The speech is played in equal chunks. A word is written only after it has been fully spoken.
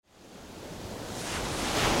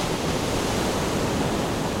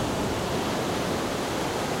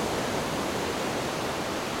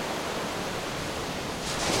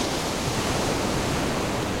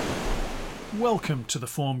Welcome to the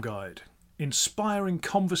Form Guide, inspiring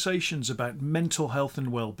conversations about mental health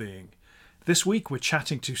and well-being. This week we're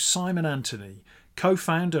chatting to Simon Anthony,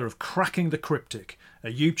 co-founder of Cracking the Cryptic, a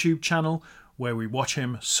YouTube channel where we watch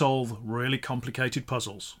him solve really complicated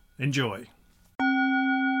puzzles. Enjoy.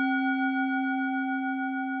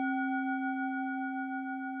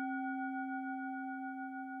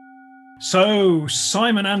 So,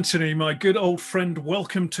 Simon Anthony, my good old friend,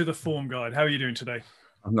 welcome to the Form Guide. How are you doing today?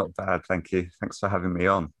 I'm not bad, thank you. Thanks for having me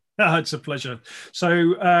on. It's a pleasure.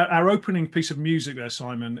 So our opening piece of music there,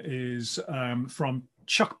 Simon, is from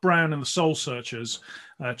Chuck Brown and the Soul Searchers,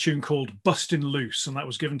 a tune called Bustin' Loose. And that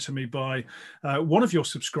was given to me by one of your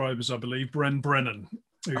subscribers, I believe, Bren Brennan,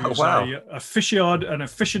 who's an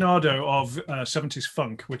aficionado of 70s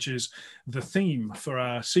funk, which is the theme for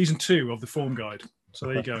our season 2 of the Form Guide. So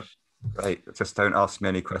there you go. Great. Just don't ask me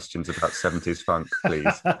any questions about 70s funk,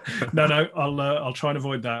 please. No, I'll try and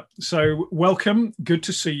avoid that. So welcome. Good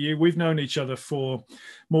to see you. We've known each other for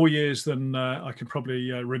more years than I can probably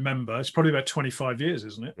remember. It's probably about 25 years,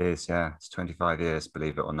 isn't it? It is, yeah. It's 25 years,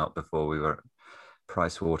 believe it or not, before we were at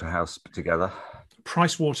Price Waterhouse together.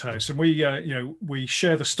 Price Waterhouse, and we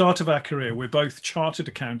share the start of our career. We're both chartered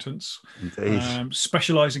accountants,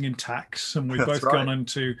 specialising in tax, and we've both gone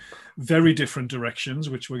into very different directions,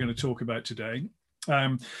 which we're going to talk about today.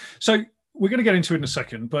 So we're going to get into it in a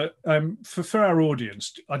second, but for our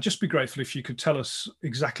audience, I'd just be grateful if you could tell us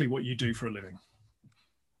exactly what you do for a living.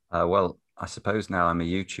 Well, I suppose now I'm a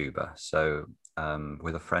YouTuber. So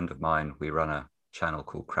with a friend of mine, we run a channel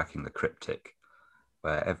called Cracking the Cryptic,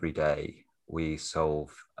 where every day we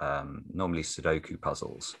solve normally Sudoku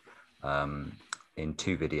puzzles in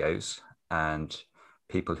 2 videos, and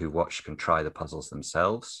people who watch can try the puzzles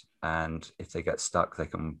themselves. And if they get stuck, they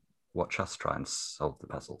can watch us try and solve the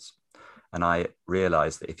puzzles. And I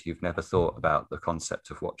realized that if you've never thought about the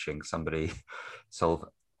concept of watching somebody solve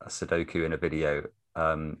a Sudoku in a video,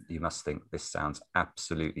 you must think this sounds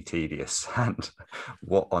absolutely tedious and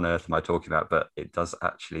what on earth am I talking about? But it does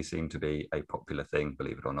actually seem to be a popular thing,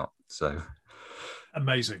 believe it or not. So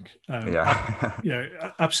amazing.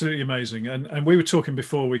 Absolutely amazing. And we were talking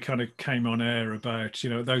before we kind of came on air about,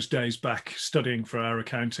 those days back studying for our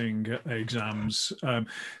accounting exams,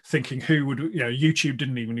 thinking who would, YouTube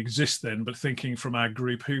didn't even exist then, but thinking from our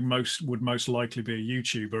group who would most likely be a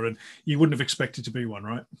YouTuber, and you wouldn't have expected to be one,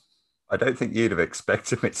 right? I don't think you'd have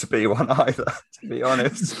expected me to be one either, to be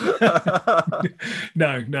honest.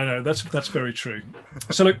 No, that's very true.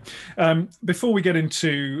 So look, before we get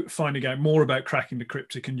into finding out more about Cracking the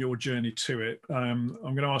Cryptic and your journey to it, I'm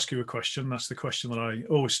going to ask you a question. That's the question that I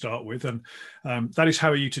always start with. And that is, how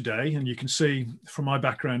are you today? And you can see from my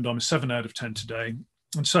background, I'm a 7 out of 10 today.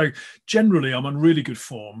 And so generally, I'm on really good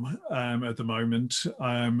form at the moment.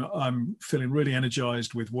 I'm feeling really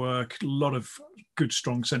energized with work, a lot of good,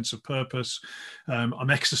 strong sense of purpose. I'm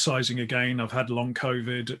exercising again. I've had long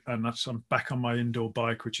COVID, and I'm back on my indoor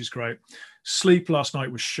bike, which is great. Sleep last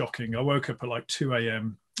night was shocking. I woke up at like 2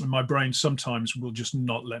 a.m. and my brain sometimes will just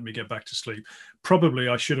not let me get back to sleep. Probably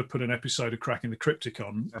I should have put an episode of Cracking the Cryptic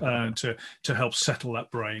on to help settle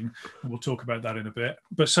that brain. And we'll talk about that in a bit.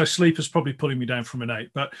 But so sleep is probably pulling me down from an 8.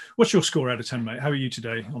 But what's your score out of 10, mate? How are you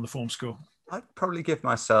today on the form score? I'd probably give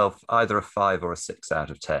myself either a 5 or a 6 out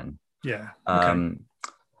of 10. Yeah. Okay.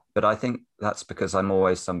 But I think that's because I'm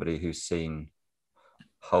always somebody who's seen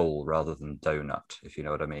whole rather than donut, if you know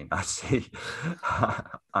what I mean.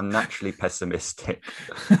 I'm naturally pessimistic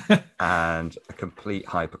and a complete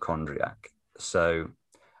hypochondriac. So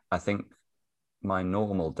I think my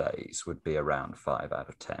normal days would be around 5 out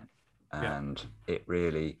of 10. And It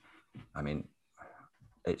really,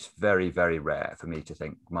 it's very, very rare for me to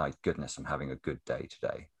think, my goodness, I'm having a good day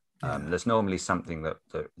today. There's normally something that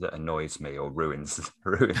annoys me or ruins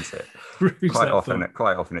it. Quite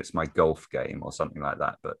often it's my golf game or something like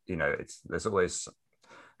that. But there's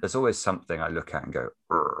always something I look at and go,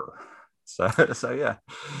 Urgh. So yeah.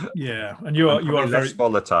 Yeah, and you are less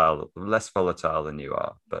volatile than you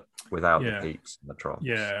are, but without the peaks and the troughs.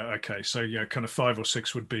 Yeah. Okay. So kind of 5 or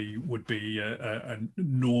 6 would be a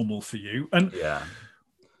normal for you. And yeah.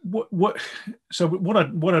 What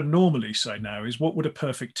I'd normally say now is, what would a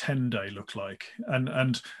perfect 10-day look like?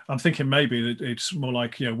 And I'm thinking maybe that it's more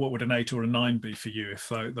like, what would an 8 or a 9 be for you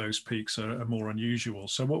if those peaks are more unusual?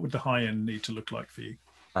 So what would the high end need to look like for you?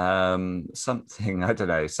 Something, I don't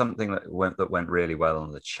know, something that went really well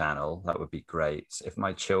on the channel. That would be great. If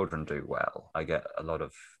my children do well, I get a lot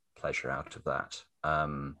of pleasure out of that.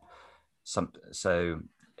 So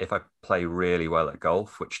if I play really well at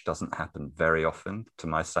golf, which doesn't happen very often to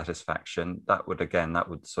my satisfaction, that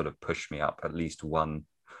would sort of push me up at least one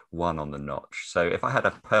one on the notch. So if I had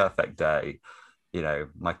a perfect day,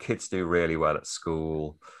 my kids do really well at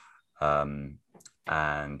school, and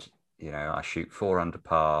I shoot 4 under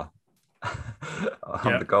par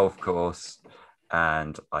on the golf course,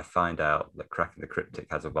 and I find out that Cracking the Cryptic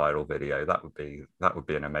has a viral video, that would be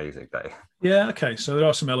an amazing day. Yeah, okay. So there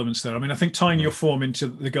are some elements there. I mean, I think tying your form into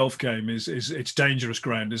the golf game is it's dangerous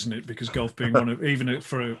ground, isn't it? Because golf being one of, even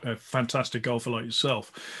for a fantastic golfer like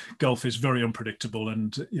yourself, golf is very unpredictable.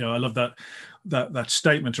 And I love that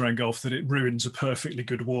statement around golf that it ruins a perfectly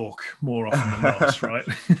good walk more often than not, right?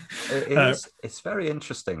 It's very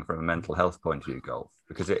interesting from a mental health point of view, golf,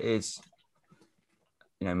 because it is.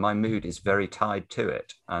 My mood is very tied to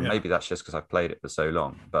it, and maybe that's just because I've played it for so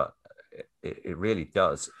long. But it really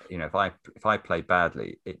does. If I play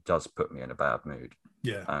badly, it does put me in a bad mood.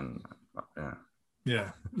 Yeah. And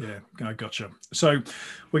Yeah, I gotcha. So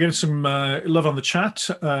we're getting some love on the chat.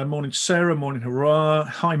 Morning, Sarah. Morning, hurrah.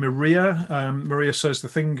 Hi, Maria. Maria says the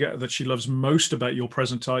thing that she loves most about your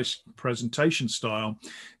presentation style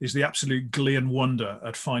is the absolute glee and wonder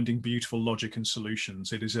at finding beautiful logic and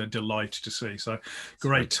solutions. It is a delight to see. So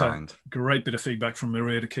great bit of feedback from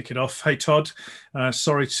Maria to kick it off. Hey, Todd.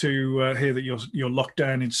 Sorry to hear that you're locked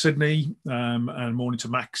down in Sydney. And morning to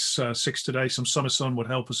Max 6 today. Some summer sun would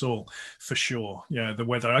help us all for sure. Yeah, the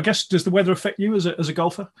weather. I guess, does the weather affect you as a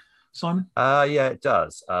golfer, Simon? Yeah, it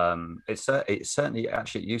does. It certainly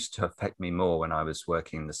actually used to affect me more when I was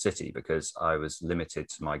working in the city, because I was limited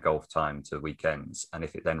to my golf time to weekends, and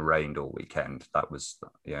if it then rained all weekend, that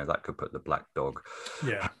that could put the black dog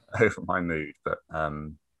over my mood. But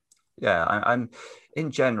I'm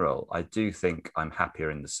in general, I do think I'm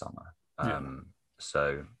happier in the summer.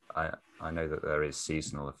 So I know that there is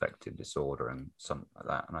seasonal affective disorder and something like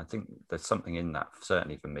that. And I think there's something in that,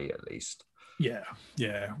 certainly for me at least. Yeah.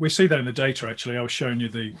 We see that in the data, actually. I was showing you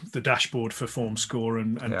the dashboard for form score,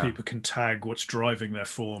 and people can tag what's driving their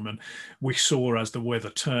form. And we saw as the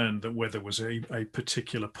weather turned that weather was a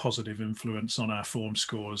particular positive influence on our form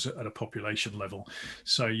scores at a population level.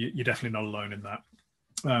 So you're definitely not alone in that.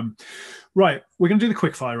 Right, we're going to do the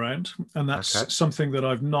quickfire round, and that's something that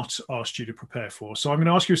I've not asked you to prepare for. So I'm going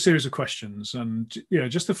to ask you a series of questions, and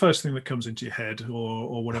just the first thing that comes into your head,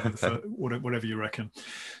 or whatever whatever you reckon.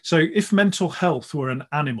 So, if mental health were an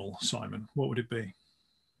animal, Simon, what would it be?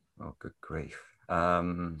 Oh, good grief!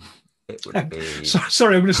 It would be.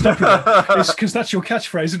 Sorry, I'm going to stop you there. It's because that's your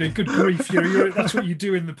catchphrase, isn't it? Good grief! That's what you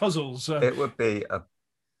do in the puzzles. It would be a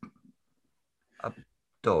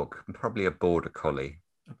dog, probably a border collie.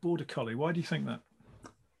 A border collie. Why do you think that?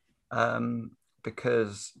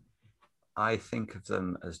 Because I think of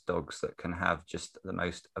them as dogs that can have just the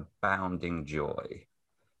most abounding joy,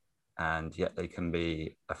 and yet they can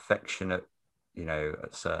be affectionate,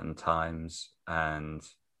 at certain times, and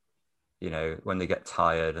when they get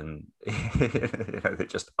tired, and they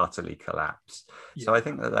just utterly collapse. So I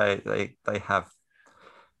think that they have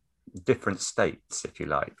different states, if you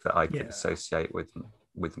like, that I could associate with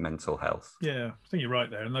mental health. Yeah, I think you're right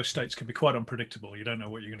there. And those states can be quite unpredictable. You don't know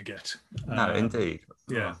what you're going to get. No, indeed.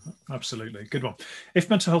 Yeah, absolutely. Good one. If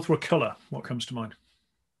mental health were a colour, what comes to mind?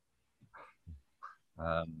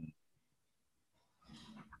 I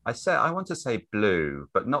want to say blue,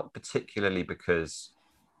 but not particularly because,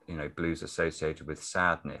 blue's associated with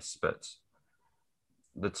sadness, but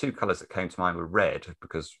the two colours that came to mind were red,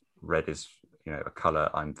 because red is, a colour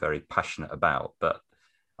I'm very passionate about, but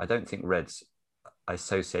I don't think red's I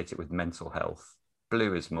associate it with mental health.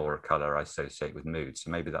 Blue is more a colour I associate with mood,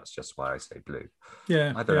 so maybe that's just why I say blue.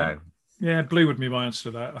 Yeah, I don't know. Yeah, blue would be my answer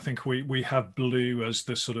to that. I think we have blue as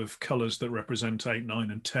the sort of colours that represent 8,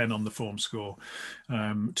 9, and 10 on the form score,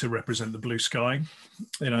 to represent the blue sky.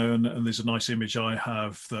 And there's a nice image I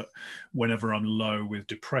have that whenever I'm low with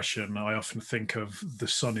depression, I often think of the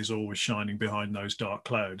sun is always shining behind those dark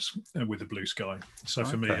clouds with the blue sky. So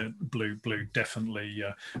for me, blue definitely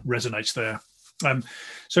resonates there.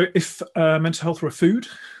 So if mental health were a food,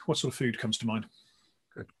 what sort of food comes to mind?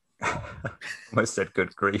 Almost said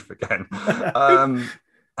good grief again.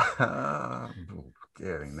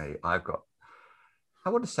 Dearie me, I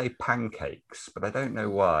want to say pancakes, but I don't know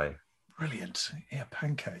why. Brilliant. Yeah,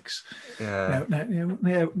 pancakes. Yeah.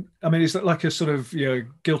 Yeah. I mean, is that like a sort of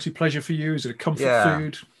guilty pleasure for you? Is it a comfort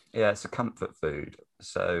food? Yeah, it's a comfort food.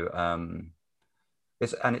 So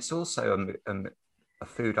it's also a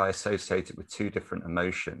food I associated with two different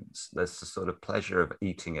emotions. There's the sort of pleasure of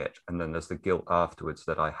eating it, and then there's the guilt afterwards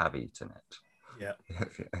that I have eaten it. Yeah.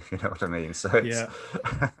 If you know what I mean. So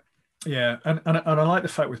Yeah, and I like the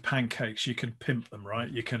fact with pancakes you can pimp them, right?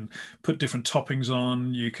 You can put different toppings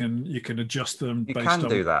on. You can adjust them You based can on.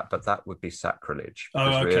 do that, but that would be sacrilege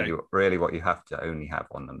Oh, because okay, really, what you have to only have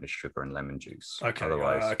on them is sugar and lemon juice. okay,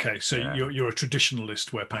 Otherwise, okay. So you know. you're a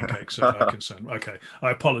traditionalist where pancakes are concerned. Okay, I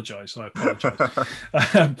apologise. I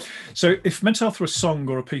apologise. Um, so if mental health were a song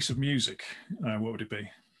or a piece of music, what would it be?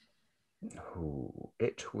 Ooh,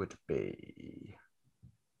 it would be.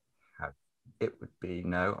 It would be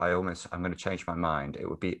no. I'm going to change my mind. It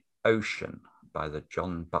would be Ocean by the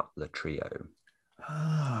John Butler Trio.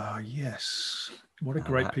 Ah, yes. What a Now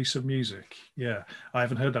great that piece of music. Yeah, I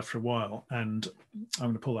haven't heard that for a while, and I'm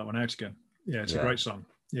going to pull that one out again. Yeah, it's a yeah. great song.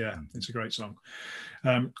 Yeah, Mhm. it's a great song.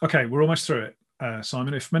 Okay, we're almost through it.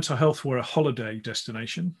 Simon, if mental health were a holiday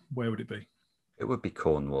destination, where would it be? It would be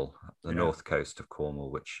Cornwall, the Yeah, north coast of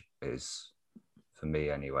Cornwall, which is, for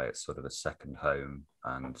me anyway, it's sort of a second home,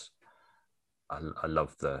 and I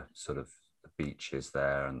love the sort of the beaches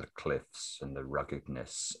there and the cliffs and the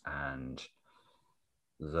ruggedness and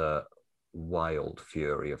the wild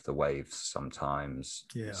fury of the waves sometimes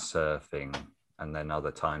yeah, surfing, and then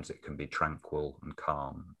other times it can be tranquil and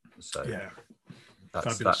calm. So yeah.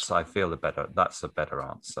 that's Fabulous. I feel that's a better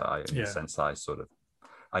answer. In the Yeah, sense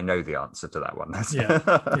I know the answer to that one.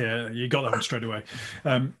 yeah, yeah. You got that one straight away.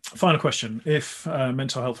 Final question: if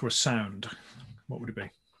mental health were a sound, what would it be?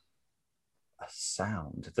 A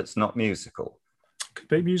sound that's not musical. Could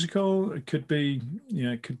be musical. It could be,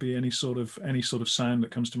 it could be any sort of sound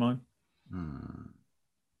that comes to mind. Hmm.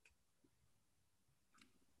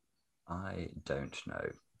 I don't know.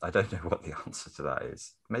 I don't know what the answer to that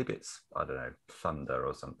is. Maybe it's, I don't know, thunder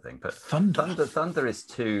or something. But Thunder. thunder is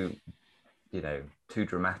too, too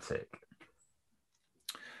dramatic.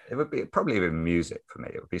 It would be probably even music for me.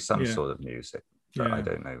 It would be some Yeah, sort of music, but I yeah.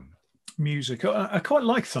 don't know. Music. I quite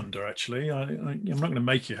like thunder, actually. I'm not going to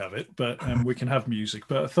make you have it, but we can have music.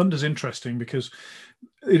 But thunder's interesting because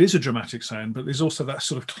it is a dramatic sound, but there's also that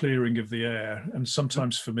sort of clearing of the air. And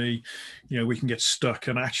sometimes for me, we can get stuck,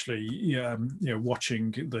 and actually,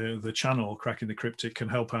 watching the channel cracking the cryptic can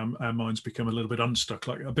help our minds become a little bit unstuck,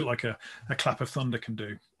 like a bit like a clap of thunder can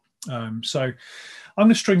do. So I'm going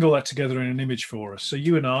to string all that together in an image for us. So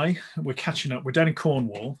you and I, we're catching up. We're down in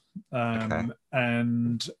Cornwall, Okay.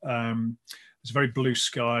 and there's a very blue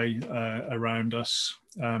sky around us.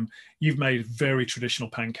 You've made very traditional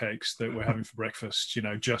pancakes that we're having for breakfast.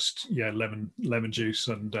 Just lemon juice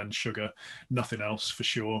and sugar, nothing else for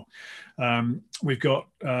sure. We've got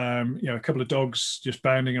a couple of dogs just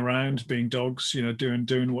bounding around, being dogs,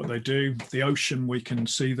 doing what they do. The ocean we can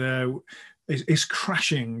see there is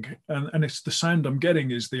crashing, and it's the sound I'm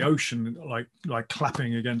getting is the ocean like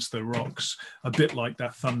clapping against the rocks, a bit like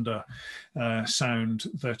that thunder sound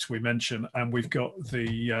that we mentioned. And we've got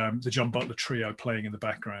the John Butler Trio playing in the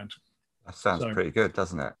background. That sounds So pretty good,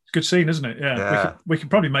 doesn't it? good scene, isn't it? Yeah, we could Yeah. we could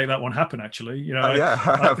probably make that one happen. Actually, Yeah.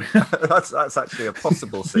 I that's actually a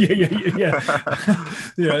possible yeah, scene. yeah.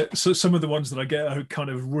 Yeah. So some of the ones that I get are kind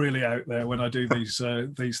of really out there when I do these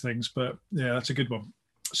things, but yeah, that's a good one.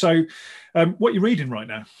 So, what you're reading right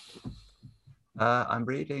now? I'm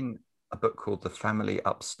reading a book called The Family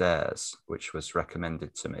Upstairs, which was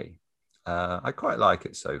recommended to me. I quite like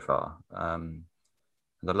it so far.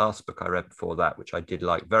 The last book I read before that, which I did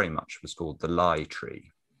like very much, was called The Lie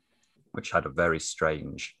Tree, which had a very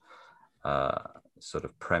strange sort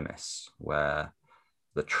of premise where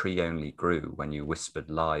the tree only grew when you whispered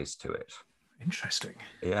lies to it. Interesting.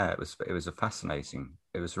 Yeah, it was a fascinating.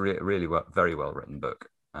 It was really very well written book.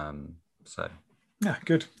 So Yeah,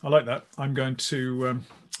 good. I like that. I'm going to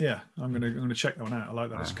I'm going to check that one out. I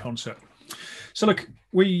like that as a concept. So look,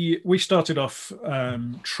 we started off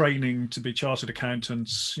training to be chartered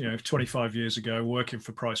accountants, 25 years ago, working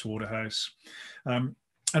for Price Waterhouse.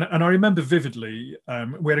 And I remember vividly,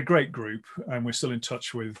 we had a great group, and we're still in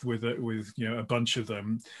touch with a bunch of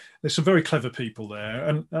them. There's some very clever people there,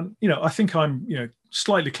 and I think I'm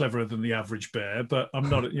slightly cleverer than the average bear, but I'm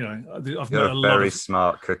not. I've you're met a a lot very of.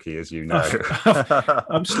 smart cookie, as you know.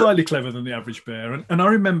 I'm slightly clever than the average bear, and I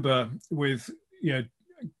remember with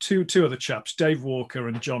two other chaps, Dave Walker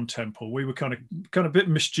and John Temple. We were kind of a bit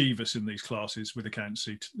mischievous in these classes with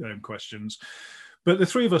accountancy questions. But the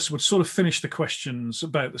three of us would sort of finish the questions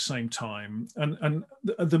about the same time, and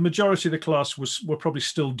the majority of the class were probably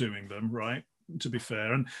still doing them, right? To be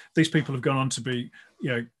fair, and these people have gone on to be,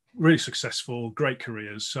 really successful, great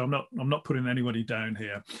careers. So I'm not putting anybody down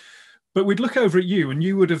here. But we'd look over at you, and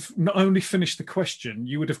you would have not only finished the question,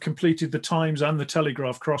 you would have completed the Times and the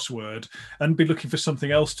Telegraph crossword, and be looking for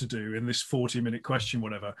something else to do in this 40-minute question,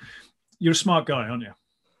 whatever. You're a smart guy, aren't you?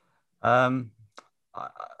 um,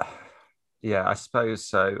 Yeah, I suppose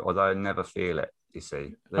so. Although I never feel it. You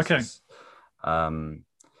see, this Okay. is um,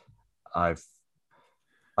 I've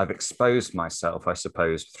I've exposed myself, I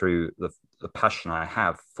suppose, through the passion I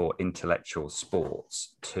have for intellectual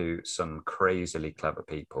sports to some crazily clever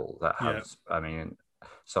people that Yeah. have, I mean,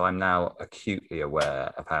 so I'm now acutely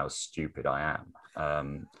aware of how stupid I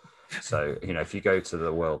am. So, you know, if you go to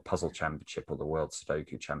the World Puzzle Championship or the World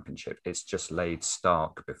Sudoku Championship, it's just laid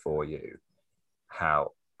stark before you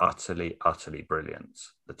how utterly, utterly brilliant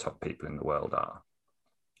the top people in the world are.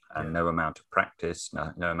 And no amount of practice,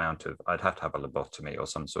 no amount of, I'd have to have a lobotomy or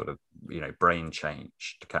some sort of, you know, brain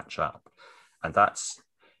change to catch up. And that's,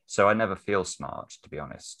 so I never feel smart, to be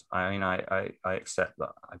honest. I mean, I accept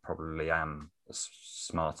that I probably am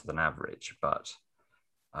smarter than average, but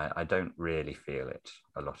I don't really feel it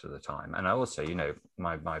a lot of the time. And I also, you know,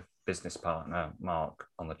 my business partner, Mark,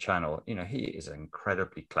 on the channel, you know, he is an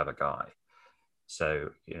incredibly clever guy. So,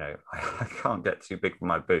 you know, I can't get too big for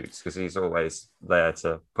my boots because he's always there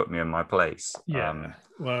to put me in my place. Yeah,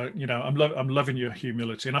 well, you know, I'm loving your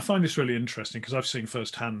humility, and I find this really interesting because I've seen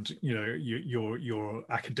firsthand, you know, your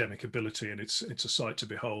academic ability, and it's a sight to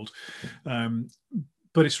behold.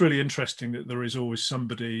 But it's really interesting that there is always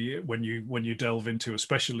somebody when you delve into a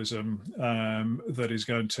specialism that is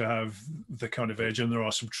going to have the kind of edge, and there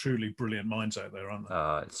are some truly brilliant minds out there, aren't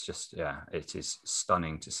there? It's just, yeah, it is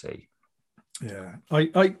stunning to see. Yeah,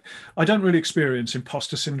 I don't really experience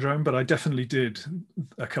imposter syndrome, but I definitely did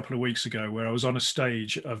a couple of weeks ago where I was on a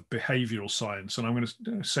stage of behavioral science, and I'm going to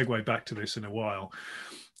segue back to this in a while.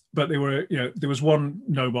 But there was one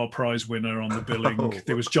Nobel Prize winner on the billing.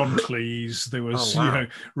 There was John Cleese. There was, wow.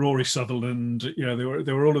 Rory Sutherland. You know,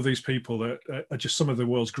 there were all of these people that are just some of the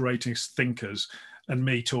world's greatest thinkers, and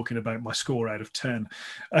me talking about my score out of 10.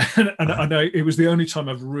 And I know it was the only time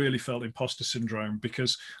I've really felt imposter syndrome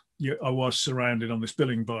because I was surrounded on this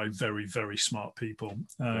billing by very, very smart people.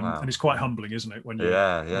 Wow. And it's quite humbling, isn't it, when you're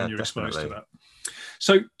definitely exposed to that?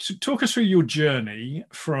 So to talk us through your journey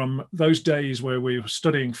from those days where we were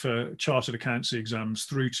studying for chartered accountancy exams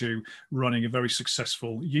through to running a very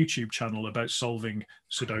successful YouTube channel about solving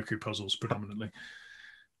Sudoku puzzles predominantly.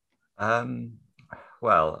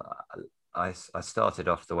 Well, I started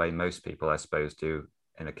off the way most people, I suppose, do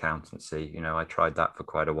in accountancy. You know, I tried that for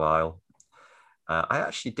quite a while. I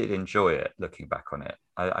actually did enjoy it looking back on it.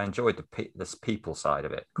 I enjoyed this people side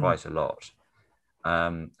of it quite a lot.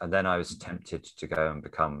 And then I was tempted to go and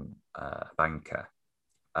become a banker.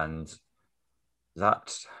 And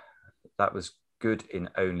that was good in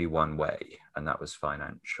only one way, and that was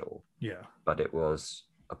financial. Yeah. But it was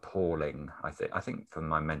appalling. I think for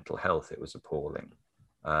my mental health, it was appalling.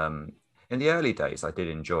 In the early days, I did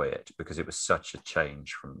enjoy it because it was such a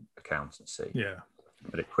change from accountancy. Yeah.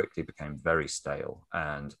 But it quickly became very stale.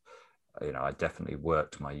 And, you know, I definitely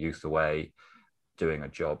worked my youth away doing a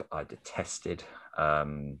job I detested.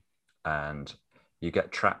 And you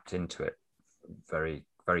get trapped into it very,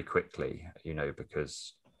 very quickly, you know,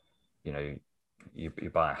 because, you know, you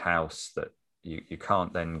buy a house that you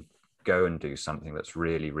can't then go and do something that's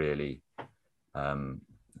really, really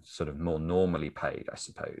sort of more normally paid, I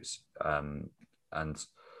suppose. And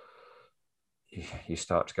you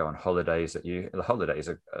start to go on holidays the holidays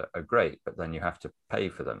are great, but then you have to pay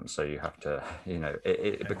for them. So you have to, you know,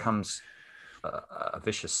 it becomes a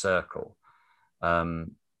vicious circle.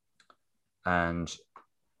 And,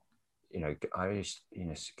 you know, I used, you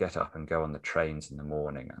know, to get up and go on the trains in the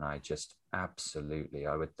morning, and I just absolutely,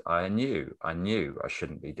 I knew I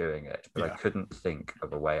shouldn't be doing it, but I couldn't think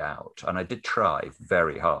of a way out. And I did try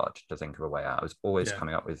very hard to think of a way out. I was always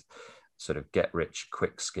coming up with sort of get rich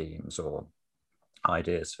quick schemes or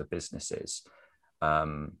ideas for businesses.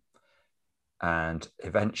 And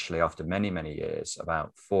eventually, after many, many years,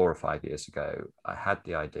 about 4 or 5 years ago, I had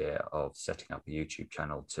the idea of setting up a YouTube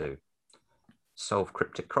channel to solve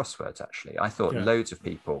cryptic crosswords. Actually, I thought loads of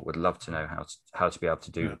people would love to know how to be able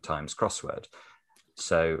to do the Times crossword.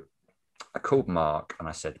 So I called Mark and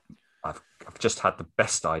I said, I've just had the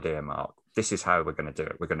best idea, Mark. This is how we're going to do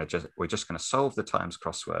it. We're just going to solve the Times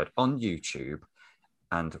crossword on YouTube,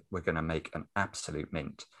 and we're going to make an absolute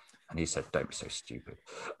mint. And he said, don't be so stupid.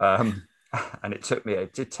 And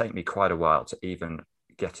it did take me quite a while to even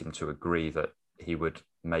get him to agree that he would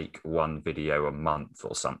make one video a month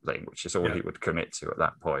or something, which is all he would commit to at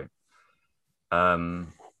that point. And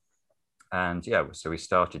so we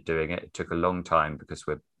started doing it. It took a long time because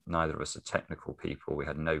neither of us are technical people. We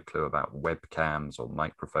had no clue about webcams or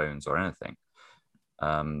microphones or anything.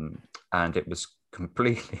 And it was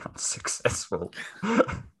completely unsuccessful.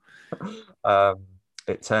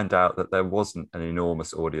 It turned out that there wasn't an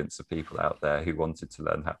enormous audience of people out there who wanted to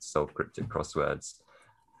learn how to solve cryptic crosswords.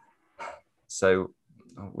 So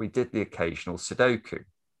we did the occasional Sudoku,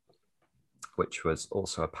 which was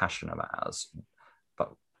also a passion of ours,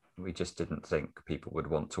 but we just didn't think people would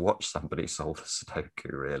want to watch somebody solve a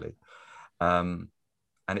Sudoku, really. And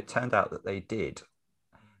it turned out that they did.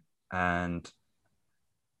 And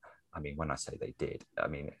I mean, when I say they did, I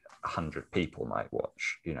mean 100 people might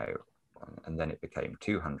watch, you know, and then it became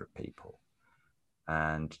 200 people.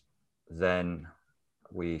 And then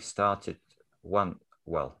we started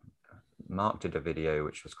Mark did a video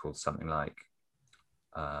which was called something like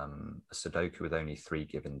a Sudoku with only 3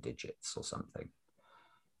 given digits or something.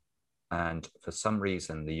 And for some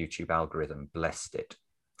reason, the YouTube algorithm blessed it.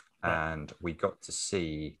 And we got to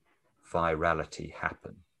see virality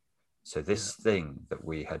happen. So this thing that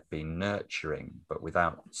we had been nurturing, but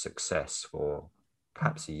without success for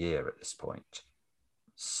perhaps a year at this point,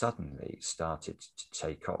 suddenly started to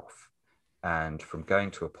take off. And from going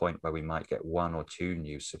to a point where we might get 1 or 2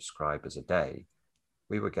 new subscribers a day,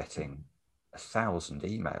 we were getting 1,000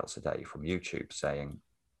 emails a day from YouTube saying,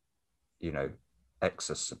 you know, X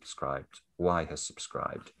has subscribed, Y has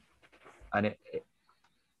subscribed. And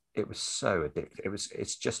it was so addictive.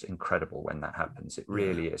 It's just incredible when that happens. It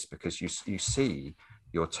really is, because you see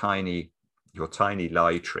your tiny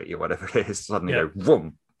lye tree or whatever it is suddenly go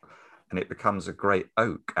boom, and it becomes a great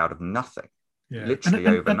oak out of nothing, literally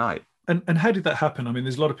overnight. And how did that happen? I mean,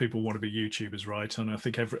 there's a lot of people want to be YouTubers, right? And I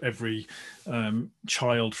think every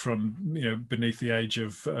child from, you know, beneath the age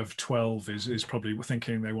of 12 is probably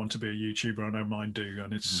thinking they want to be a YouTuber. I know mine do,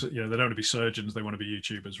 and it's you know, they don't want to be surgeons, they want to be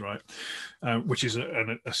YouTubers, right? Which is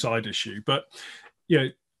a side issue. But you know,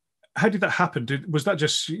 how did that happen? Was that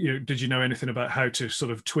just, you know, did you know anything about how to sort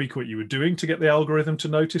of tweak what you were doing to get the algorithm to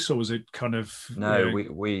notice, or was it kind of? No, you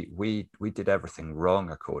know... we did everything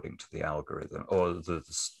wrong according to the algorithm, or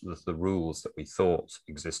the rules that we thought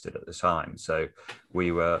existed at the time. So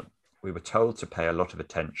we were told to pay a lot of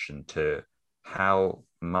attention to how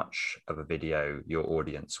much of a video your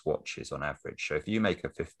audience watches on average. So if you make a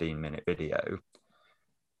 15-minute video,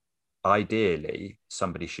 ideally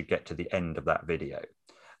somebody should get to the end of that video.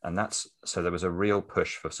 And so there was a real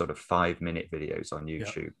push for sort of 5-minute videos on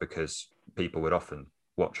YouTube, because people would often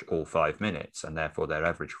watch all 5 minutes, and therefore their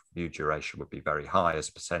average view duration would be very high as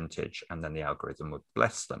a percentage, and then the algorithm would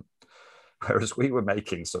bless them. Whereas we were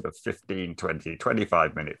making sort of 15, 20,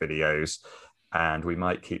 25-minute videos, and we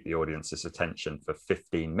might keep the audience's attention for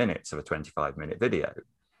 15 minutes of a 25-minute video,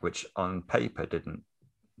 which on paper didn't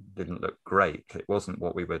look great. It wasn't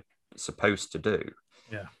what we were supposed to do.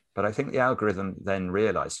 Yeah. But I think the algorithm then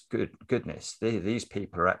realized, goodness, these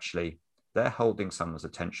people are actually, they're holding someone's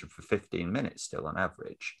attention for 15 minutes still on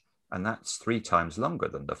average. And that's 3 times longer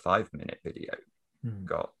than the 5-minute video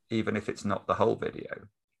got, even if it's not the whole video.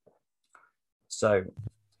 So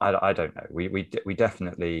I don't know. We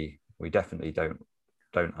definitely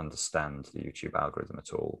don't understand the YouTube algorithm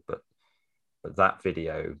at all. But that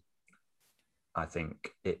video, I think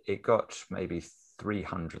it got maybe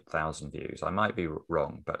 300,000 views. I might be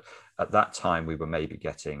wrong, but at that time we were maybe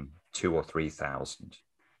getting 2,000 or 3,000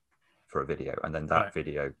 for a video, and then that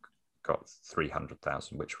video got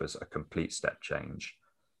 300,000, which was a complete step change.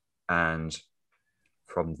 And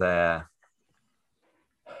from there,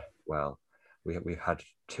 well, we had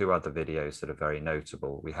 2 other videos that are very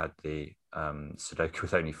notable. We had the Sudoku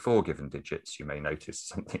with only 4 given digits. You may notice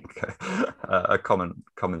something, a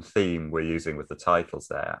common theme we're using with the titles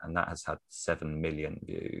there, and that has had 7 million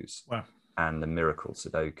views. Wow. And the Miracle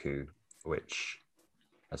Sudoku, which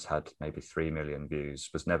has had maybe 3 million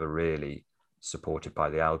views, was never really supported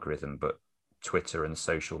by the algorithm, but Twitter and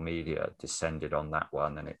social media descended on that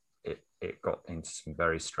one, and it got into some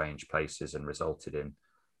very strange places and resulted in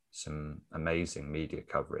some amazing media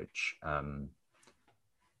coverage.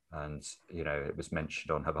 And, you know, it was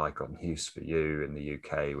mentioned on Have I Got News For You in the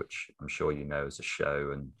UK, which I'm sure you know as a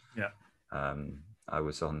show. And I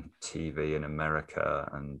was on TV in America,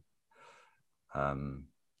 and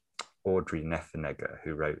Audrey Neffenegger,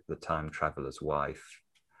 who wrote The Time Traveler's Wife,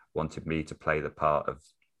 wanted me to play the part of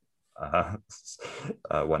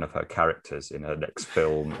one of her characters in her next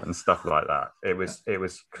film and stuff like that. It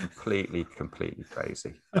was completely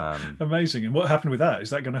crazy. Amazing. And what happened with that? Is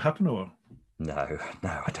that going to happen, or? No,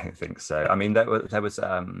 I don't think so. I mean, there was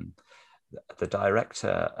the director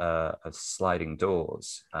of Sliding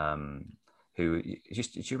Doors, who do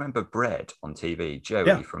you remember Bread on TV?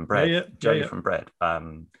 Joey from Bread. Joey from Bread.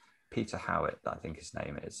 Peter Howitt, I think his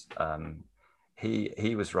name is.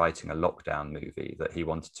 He was writing a lockdown movie that he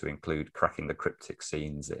wanted to include cracking the cryptic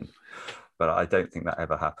scenes in, but I don't think that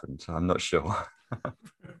ever happened. I'm not sure.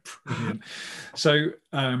 Brilliant. So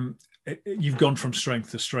you've gone from strength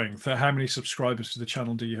to strength. How many subscribers to the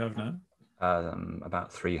channel do you have now?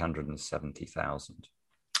 About 370,000.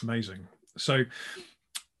 Amazing. So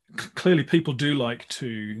clearly people do like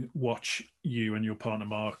to watch you and your partner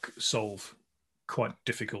Mark solve quite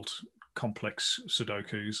difficult, complex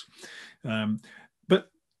Sudokus. But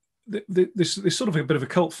this sort of a bit of a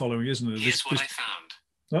cult following, isn't it? Here's what I found.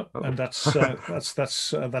 Oh, and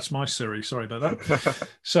that's my Siri. Sorry about that.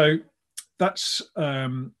 So that's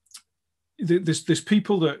there's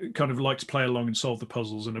people that kind of like to play along and solve the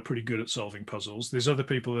puzzles and are pretty good at solving puzzles. There's other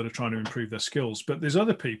people that are trying to improve their skills, but there's a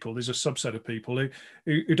subset of people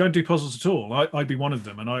who don't do puzzles at all. I'd be one of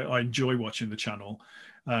them, and I enjoy watching the channel.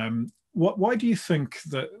 Why do you think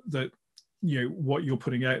that what you're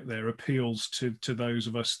putting out there appeals to those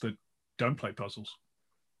of us that don't play puzzles?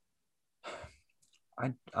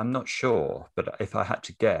 I'm not sure, but if I had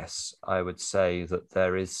to guess, I would say that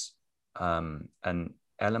there is an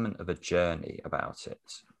element of a journey about it.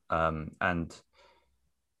 And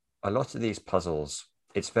a lot of these puzzles,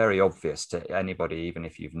 it's very obvious to anybody, even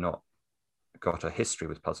if you've not got a history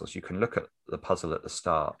with puzzles. You can look at the puzzle at the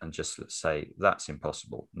start and just say, that's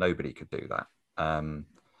impossible. Nobody could do that.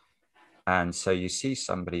 And so you see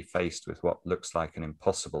somebody faced with what looks like an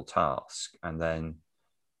impossible task, and then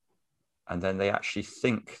they actually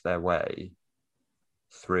think their way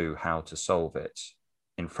through how to solve it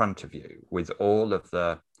in front of you, with all of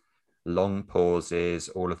the long pauses,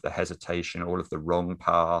 all of the hesitation, all of the wrong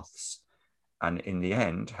paths. And in the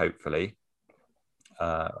end, hopefully,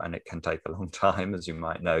 and it can take a long time, as you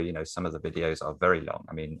might know, some of the videos are very long.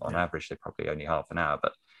 I mean, on average, they're probably only half an hour,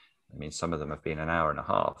 but I mean, some of them have been an hour and a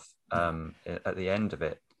half. At the end of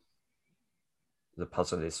it, the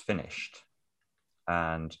puzzle is finished.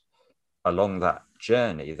 And along that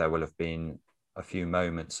journey, there will have been a few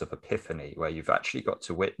moments of epiphany where you've actually got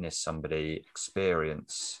to witness somebody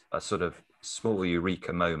experience a sort of small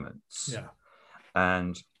eureka moments. Yeah.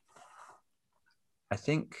 And I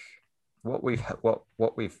think what we've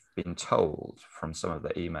been told from some of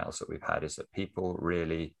the emails that we've had is that people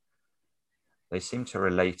really, they seem to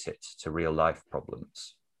relate it to real life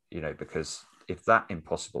problems, because if that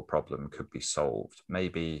impossible problem could be solved,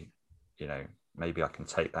 maybe I can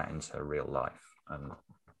take that into real life, and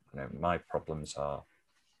my problems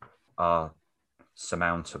are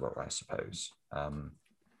surmountable, I suppose.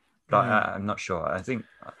 But I'm not sure. I think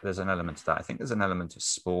there's an element to that. I think there's an element of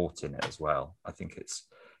sport in it as well. I think it's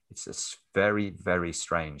a very, very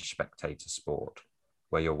strange spectator sport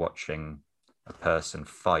where you're watching a person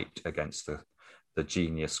fight against the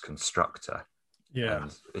genius constructor. Yeah.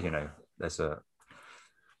 And,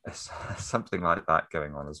 there's something like that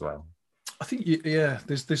going on as well. I think,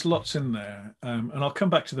 there's lots in there. And I'll come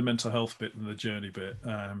back to the mental health bit and the journey bit,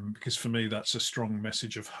 because for me, that's a strong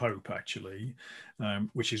message of hope, actually,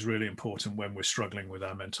 which is really important when we're struggling with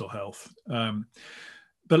our mental health.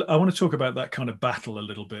 But I want to talk about that kind of battle a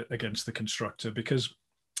little bit against the constructor, because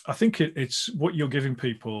I think it's what you're giving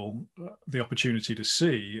people the opportunity to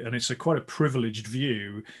see, and it's quite a privileged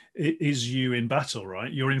view. It is you in battle,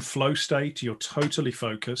 right? You're in flow state. You're totally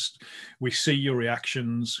focused. We see your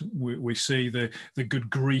reactions. We see the good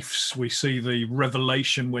griefs. We see the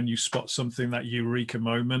revelation when you spot something, that eureka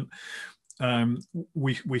moment.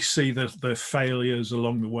 We see the failures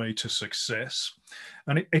along the way to success,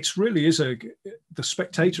 and it's really is the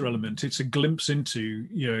spectator element. It's a glimpse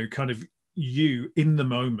into kind of you in the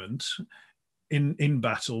moment, in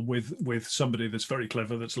battle with somebody that's very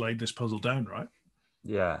clever, that's laid this puzzle down, right?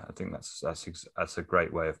 Yeah, I think that's a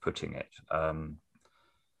great way of putting it.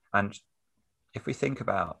 And if we think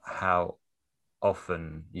about how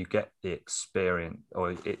often you get the experience,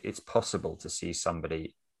 or it's possible to see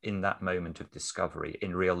somebody in that moment of discovery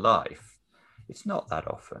in real life, it's not that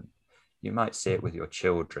often. You might see it with your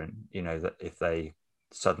children, that if they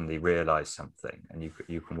suddenly realize something, and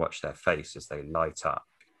you can watch their face as they light up.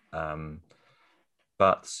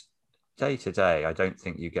 But day to day, I don't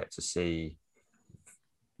think you get to see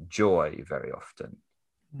joy very often.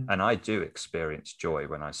 And I do experience joy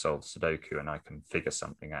when I solve Sudoku and I can figure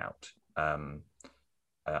something out.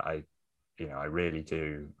 I really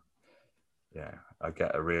do. Yeah, I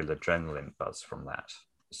get a real adrenaline buzz from that.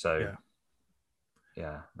 So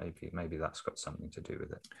yeah, maybe that's got something to do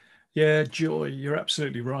with it. Yeah, joy. You're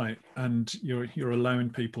absolutely right, and you're allowing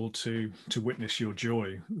people to witness your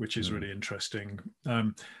joy, which is really interesting.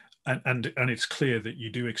 And it's clear that you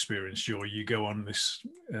do experience joy. You go on this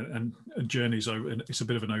and journeys. It's a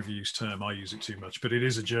bit of an overused term. I use it too much, but it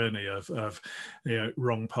is a journey of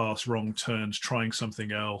wrong paths, wrong turns, trying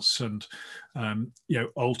something else, and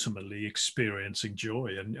ultimately experiencing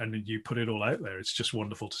joy. And you put it all out there. It's just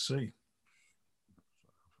wonderful to see.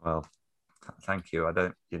 Well, thank you. I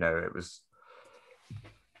don't,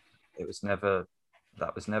 it was never,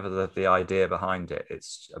 that was never the idea behind it.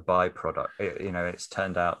 It's a byproduct. It's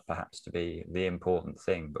turned out perhaps to be the important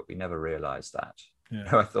thing, but we never realized that.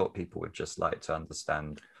 Yeah. I thought people would just like to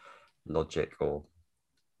understand logic or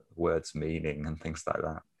words meaning and things like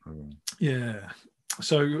that. Yeah.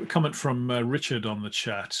 So, comment from Richard on the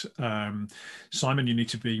chat. Simon, you need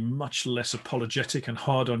to be much less apologetic and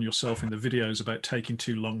hard on yourself in the videos about taking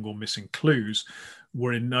too long or missing clues.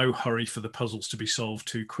 We're in no hurry for the puzzles to be solved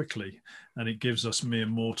too quickly, and it gives us mere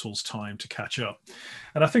mortals time to catch up.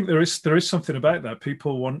 And I think there is something about that.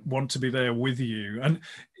 People want to be there with you, and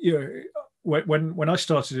you know. When I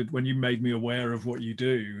started, when you made me aware of what you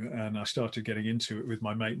do, and I started getting into it with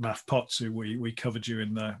my mate Math Potts, who we covered you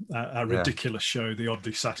in our ridiculous show, the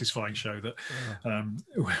Oddly Satisfying show, that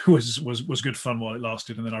was good fun while it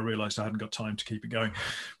lasted, and then I realised I hadn't got time to keep it going.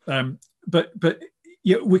 But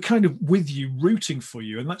yeah, we're kind of with you, rooting for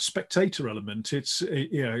you, and that spectator element. It's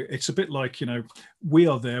a bit like, we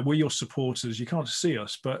are there, we're your supporters. You can't see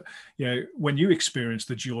us, but when you experience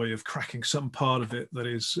the joy of cracking some part of it that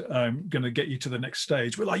is going to get you to the next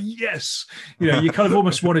stage, we're like, yes. You kind of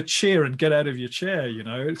almost want to cheer and get out of your chair.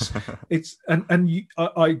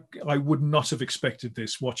 I would not have expected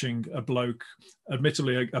this, watching a bloke,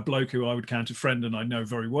 admittedly a bloke who I would count a friend and I know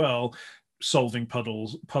very well, solving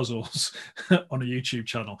puzzles on a YouTube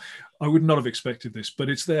channel. I would not have expected this, but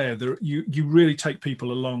it's there. You really take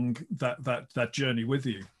people along that journey with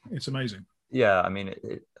you. It's amazing. Yeah, I mean,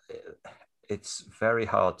 it's very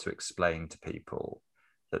hard to explain to people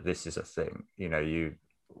that this is a thing.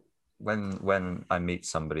 When I meet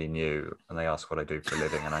somebody new and they ask what I do for a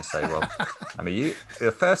living, and I say, well,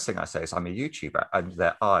 the first thing I say is I'm a YouTuber, and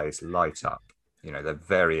their eyes light up. They're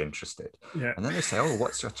very interested. Yeah. And then they say, oh,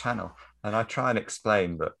 what's your channel? And I try and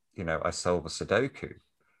explain that, I solve a Sudoku.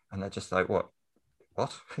 And they're just like, what?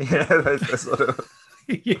 They're sort of...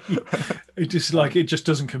 It just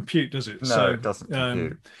doesn't compute, does it? No, it doesn't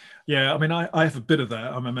compute. Yeah, I mean, I have a bit of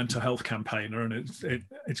that. I'm a mental health campaigner, and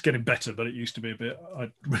it's getting better, but it used to be a bit.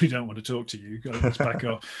 I really don't want to talk to you. Let's back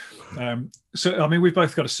off. So, I mean, we've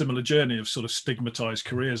both got a similar journey of sort of stigmatized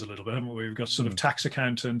careers a little bit, haven't we? We've got sort of tax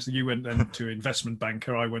accountant. You went then to investment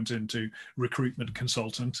banker. I went into recruitment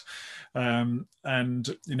consultant, and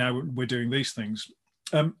we're doing these things.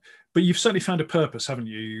 But you've certainly found a purpose, haven't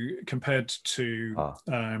you, compared to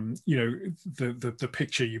the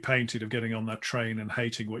picture you painted of getting on that train and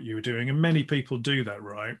hating what you were doing. And many people do that,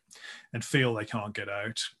 right? And feel they can't get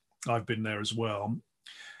out. I've been there as well.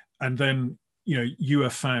 And then, you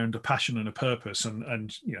have found a passion and a purpose,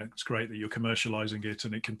 and it's great that you're commercializing it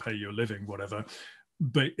and it can pay you a living, whatever.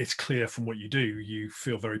 But it's clear from what you do, you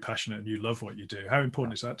feel very passionate and you love what you do. How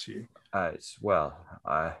important is that to you?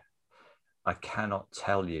 I cannot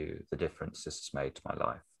tell you the difference this has made to my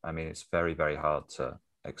life. I mean, it's very, very hard to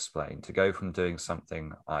explain. To go from doing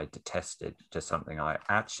something I detested to something I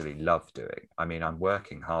actually love doing. I mean, I'm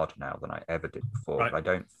working harder now than I ever did before, right. But I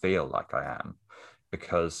don't feel like I am,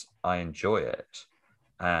 because I enjoy it.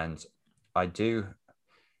 And I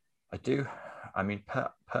mean,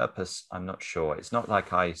 purpose, I'm not sure. It's not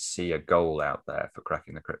like I see a goal out there for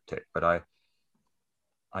Cracking the Cryptic, but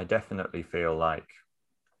I definitely feel like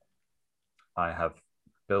I have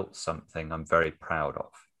built something I'm very proud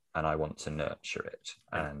of, and I want to nurture it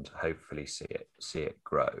and hopefully see it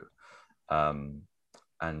grow. And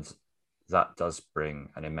that does bring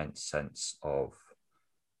an immense sense of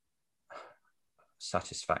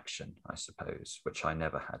satisfaction, I suppose, which I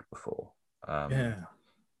never had before. I've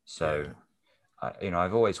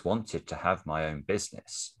always wanted to have my own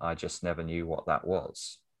business. I just never knew what that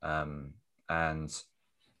was. And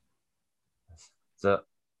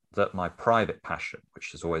that my private passion,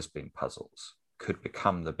 which has always been puzzles, could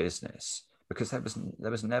become the business, because there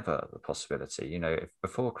was never the possibility. If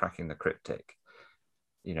before Cracking the Cryptic,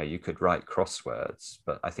 you could write crosswords,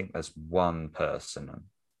 but I think there's one person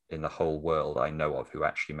in the whole world I know of who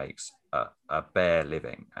actually makes a bare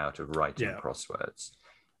living out of writing crosswords.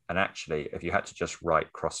 And actually, if you had to just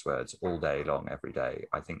write crosswords all day long, every day,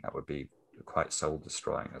 I think that would be quite soul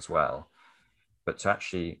destroying as well. But to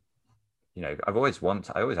actually, I always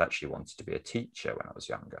actually wanted to be a teacher when I was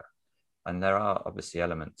younger. And there are obviously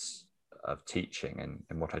elements of teaching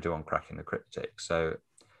in what I do on Cracking the Cryptic. So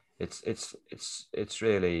it's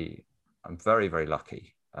really, I'm very, very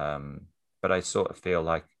lucky. But I sort of feel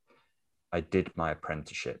like I did my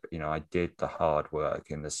apprenticeship. I did the hard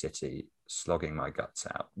work in the city, slogging my guts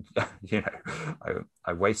out.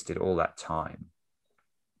 I wasted all that time,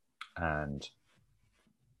 and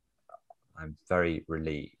I'm very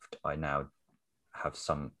relieved I now have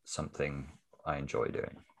something I enjoy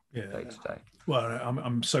doing. day to day. Well,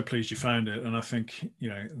 I'm so pleased you found it, and I think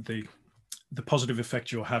the positive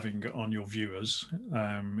effect you're having on your viewers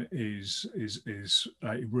is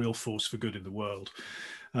a real force for good in the world.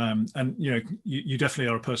 And you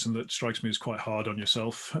definitely are a person that strikes me as quite hard on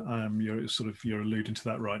yourself. You're alluding to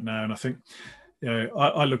that right now, and I think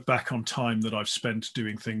I look back on time that I've spent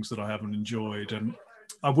doing things that I haven't enjoyed, and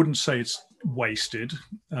I wouldn't say it's wasted.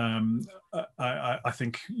 I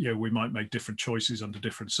think we might make different choices under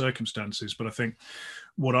different circumstances, but I think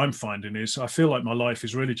what I'm finding is I feel like my life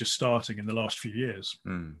is really just starting in the last few years,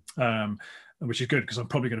 which is good because I'm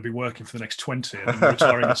probably going to be working for the next 20 and I'm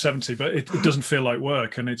retiring at 70. But it doesn't feel like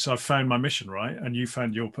work, and I've found my mission, right? And you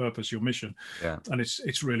found your purpose, your mission, and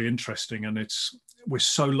it's really interesting, and we're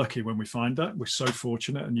so lucky when we find that. We're so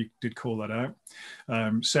fortunate, and you did call that out.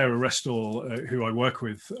 Sarah Restall, who I work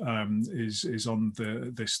with, is on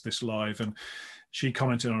this live, and she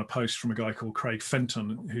commented on a post from a guy called Craig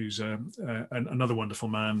Fenton, who's another wonderful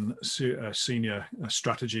man, senior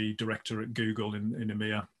strategy director at Google in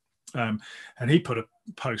EMEA. And he put a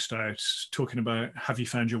post out talking about, have you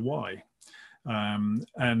found your why?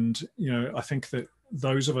 And I think that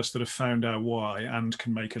those of us that have found our why and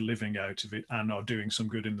can make a living out of it and are doing some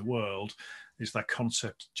good in the world is that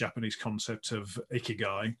Japanese concept of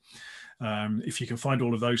ikigai. If you can find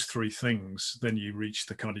all of those three things, then you reach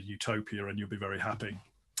the kind of utopia and you'll be very happy.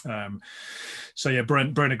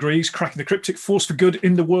 Brent agrees. Cracking the Cryptic, force for good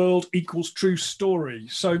in the world equals true story.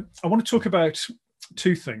 So I want to talk about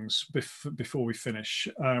two things before we finish.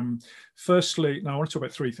 Firstly, I want to talk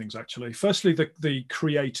about three things actually. Firstly, the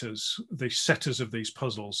creators, the setters of these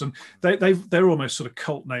puzzles, and they're almost sort of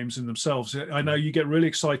cult names in themselves. I know you get really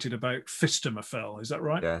excited about Fistemafel. Is that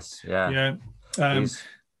right? Yes. Yeah.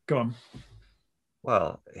 Go on.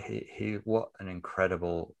 Well, he what an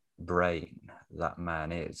incredible brain that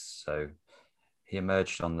man is. So he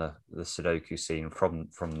emerged on the Sudoku scene from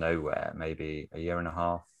nowhere, maybe a year and a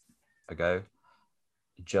half ago,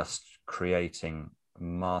 just creating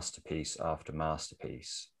masterpiece after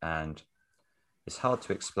masterpiece. And it's hard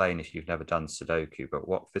to explain if you've never done Sudoku, but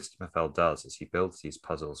what Fistemafel does is he builds these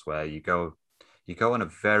puzzles where you go on a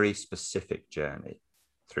very specific journey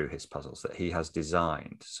through his puzzles that he has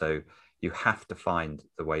designed. So you have to find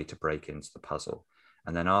the way to break into the puzzle.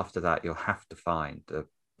 And then after that, you'll have to find the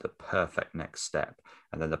perfect next step,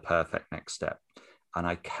 and then the perfect next step. And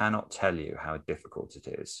I cannot tell you how difficult it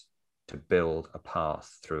is to build a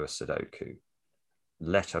path through a Sudoku,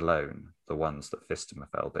 let alone the ones that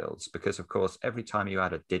Fistemafel builds. Because of course, every time you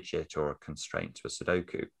add a digit or a constraint to a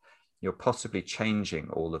Sudoku, you're possibly changing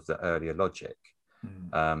all of the earlier logic.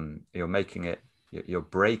 You're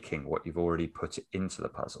breaking what you've already put into the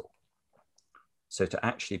puzzle. So to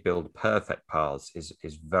actually build perfect paths is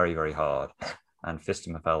very, very hard. And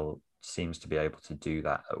Fistemafel seems to be able to do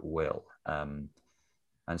that at will.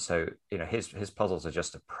 And so, his puzzles are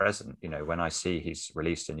just a present. When I see he's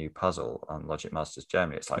released a new puzzle on Logic Masters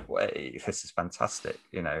Germany, it's like, wait, this is fantastic.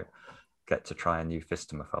 Get to try a new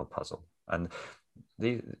Fistemafel puzzle. And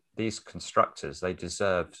these constructors, they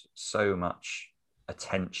deserve so much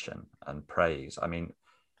attention and praise. I mean,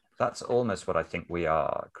 that's almost what I think we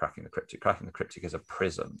are, Cracking the Cryptic. Cracking the Cryptic is a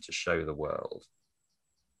prism to show the world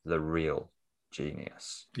the real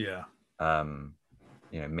genius. Yeah.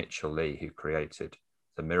 Mitchell Lee, who created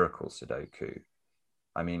the Miracle Sudoku.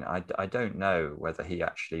 I mean, I don't know whether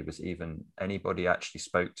anybody actually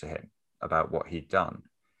spoke to him about what he'd done.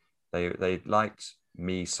 They liked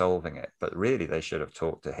me solving it, but really they should have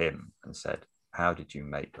talked to him and said, how did you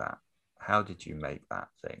make that? How did you make that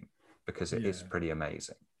thing? Because it is pretty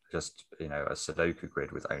amazing. Just, a Sudoku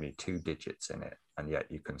grid with only 2 digits in it, and yet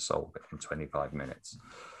you can solve it in 25 minutes.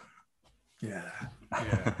 Yeah.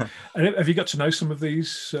 And have you got to know some of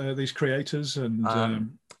these creators?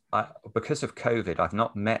 And because of COVID, I've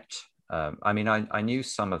not met. I knew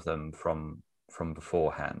some of them from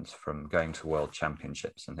beforehand, from going to World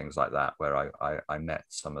Championships and things like that, where I met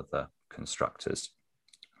some of the constructors.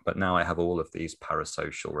 But now I have all of these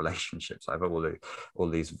parasocial relationships. I have all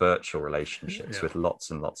these virtual relationships with lots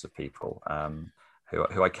and lots of people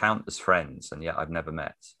who I count as friends, and yet I've never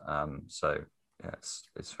met. So yeah,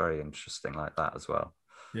 it's very interesting like that as well.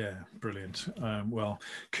 Yeah, brilliant. Well,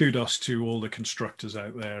 kudos to all the constructors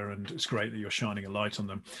out there, and it's great that you're shining a light on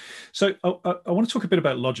them. So I want to talk a bit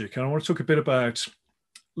about logic, and I want to talk a bit about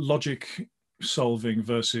logic solving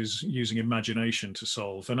versus using imagination to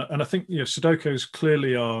solve. And I think Sudokus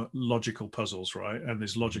clearly are logical puzzles, right? And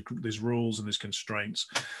there's logic, there's rules, and there's constraints.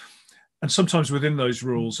 and sometimes within those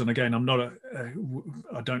rules, and again,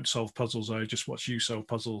 I don't solve puzzles. I just watch you solve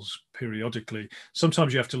puzzles periodically.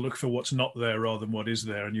 Sometimes you have to look for what's not there rather than what is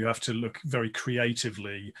there, and you have to look very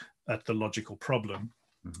creatively at the logical problem.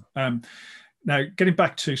 Now, getting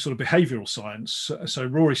back to sort of behavioural science, so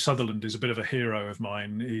Rory Sutherland is a bit of a hero of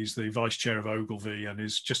mine. He's the vice chair of Ogilvy and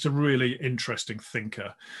is just a really interesting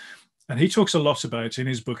thinker. And he talks a lot about, in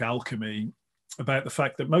his book Alchemy, about the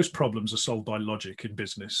fact that most problems are solved by logic in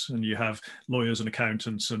business. And you have lawyers and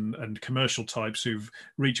accountants and commercial types who've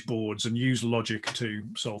reached boards and use logic to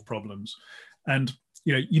solve problems. And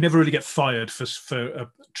you never really get fired for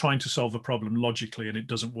trying to solve a problem logically and it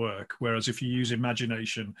doesn't work. Whereas if you use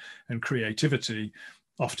imagination and creativity,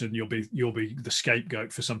 often you'll be the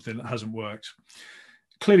scapegoat for something that hasn't worked.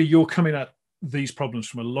 Clearly, you're coming at these problems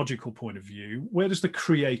from a logical point of view. Where does the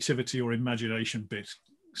creativity or imagination bit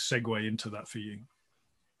segue into that for you?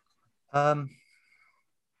 I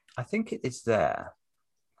think it is there.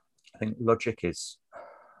 I think logic is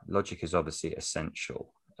obviously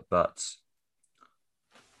essential, but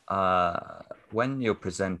when you're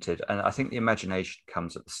presented, and I think the imagination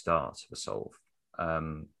comes at the start of a solve,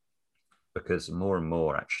 because more and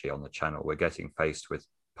more actually on the channel, we're getting faced with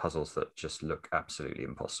puzzles that just look absolutely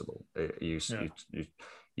impossible. You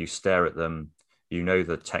stare at them,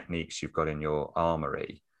 the techniques you've got in your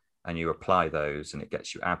armory, and you apply those and it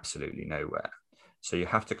gets you absolutely nowhere. So you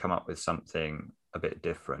have to come up with something a bit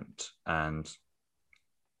different. And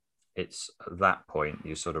it's at that point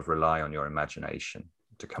you sort of rely on your imagination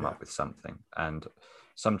to come up with something. And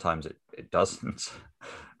sometimes it doesn't,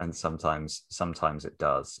 and sometimes it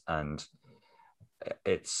does. And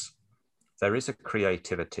there is a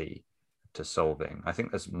creativity to solving. I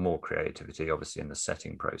think there's more creativity obviously in the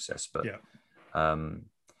setting process, but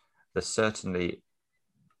there's certainly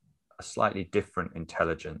a slightly different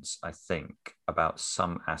intelligence, I think, about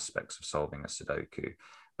some aspects of solving a Sudoku.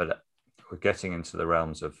 But we're getting into the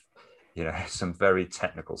realms of some very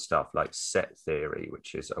technical stuff like set theory,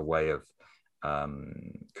 which is a way of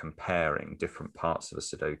comparing different parts of a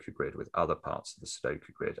Sudoku grid with other parts of the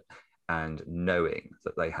Sudoku grid, and knowing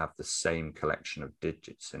that they have the same collection of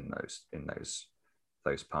digits in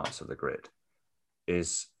those parts of the grid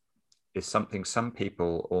is something some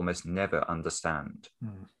people almost never understand,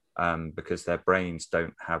 because their brains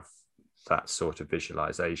don't have that sort of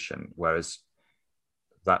visualization. Whereas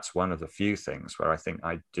that's one of the few things where I think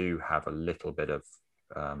I do have a little bit of,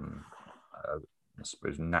 I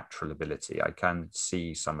suppose, natural ability. I can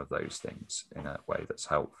see some of those things in a way that's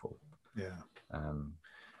helpful.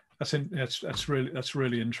 That's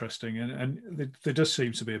really interesting, and there does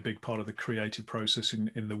seem to be a big part of the creative process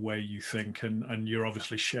in the way you think, and you're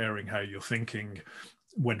obviously sharing how you're thinking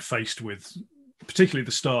when faced with particularly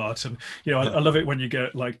the start. And I love it when you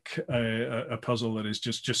get like a puzzle that is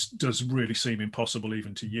just does really seem impossible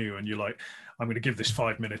even to you, and you're like, I'm going to give this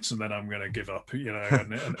 5 minutes and then I'm going to give up,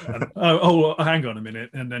 and oh, hang on a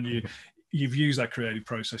minute, and then you've used that creative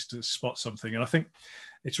process to spot something. And I think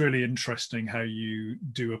it's really interesting how you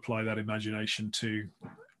do apply that imagination to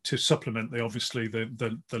supplement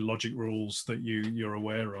the logic rules that you're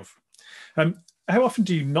aware of. How often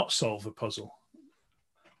do you not solve a puzzle?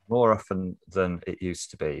 More often than it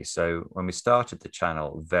used to be. So when we started the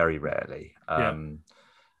channel, very rarely.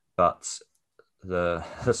 But the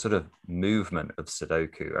sort of movement of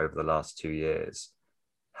Sudoku over the last 2 years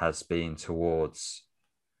has been towards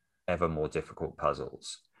ever more difficult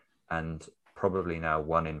puzzles. And probably now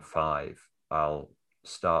 1 in 5, I'll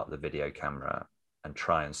start the video camera and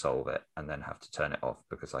try and solve it and then have to turn it off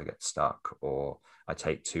because I get stuck, or I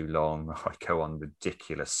take too long, or I go on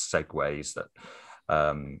ridiculous segues that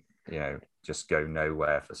just go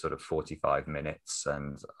nowhere for sort of 45 minutes.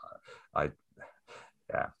 And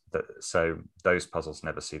so those puzzles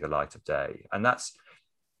never see the light of day. And that's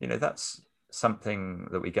something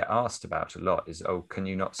that we get asked about a lot is, oh, can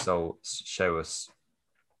you not show us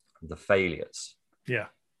the failures?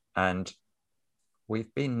 And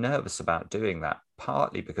we've been nervous about doing that,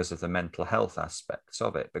 partly because of the mental health aspects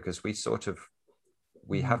of it, because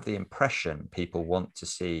we have the impression people want to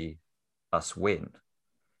see us win.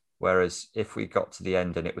 Whereas if we got to the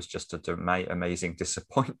end and it was just an amazing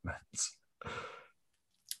disappointment,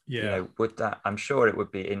 I'm sure it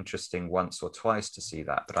would be interesting once or twice to see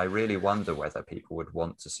that, but I really wonder whether people would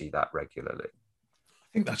want to see that regularly.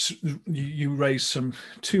 I think you raised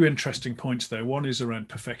two interesting points there. One is around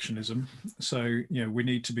perfectionism. So, we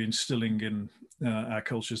need to be instilling in our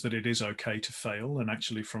cultures that it is okay to fail, and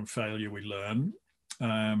actually from failure we learn.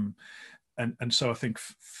 And so I think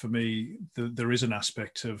for me, there is an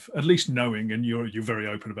aspect of at least knowing, and you're very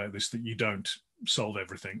open about this, that you don't solve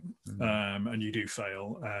everything, and you do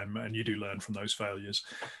fail, and you do learn from those failures.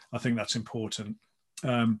 I think that's important.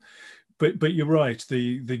 But you're right.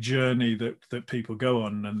 The journey that people go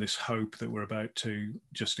on, and this hope that we're about to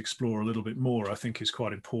just explore a little bit more, I think is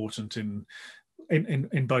quite important in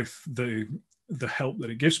both the help that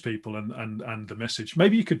it gives people and the message.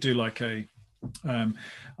 Maybe you could do like a I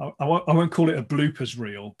won't call it a bloopers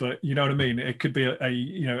reel, but you know what I mean. It could be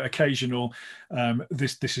a occasional.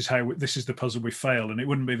 This is the puzzle we failed, and it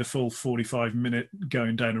wouldn't be the full 45-minute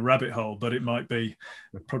going down a rabbit hole, but it might be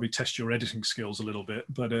probably test your editing skills a little bit.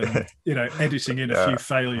 But editing in a few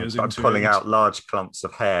failures. I'm pulling out large clumps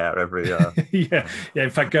of hair every. yeah.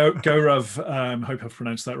 In fact, Gaurav, hope I've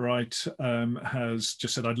pronounced that right, has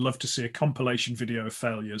just said, "I'd love to see a compilation video of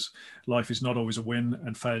failures. Life is not always a win,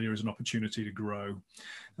 and failure is an opportunity to grow."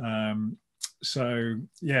 So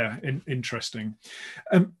yeah, interesting.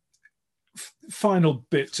 Final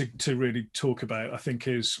bit to really talk about, I think,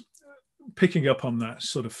 is picking up on that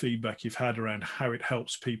sort of feedback you've had around how it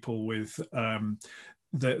helps people with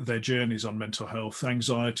their journeys on mental health,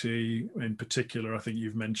 anxiety in particular. I think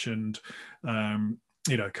you've mentioned kind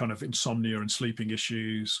of insomnia and sleeping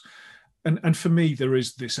issues, and for me there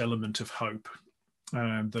is this element of hope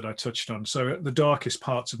that I touched on. So at the darkest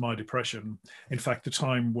parts of my depression, in fact, the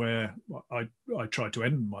time where I tried to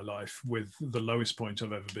end my life with the lowest point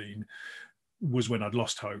I've ever been, was when I'd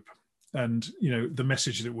lost hope. And, the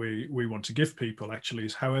message that we want to give people actually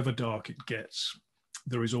is, however dark it gets,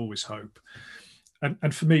 there is always hope.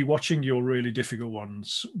 And for me, watching your really difficult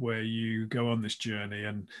ones where you go on this journey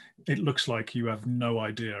and it looks like you have no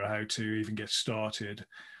idea how to even get started,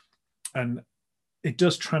 and it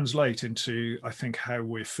does translate into, I think, how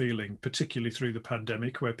we're feeling, particularly through the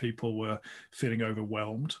pandemic, where people were feeling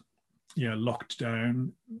overwhelmed, locked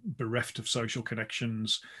down, bereft of social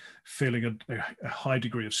connections, feeling a high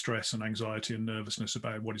degree of stress and anxiety and nervousness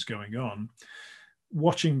about what is going on.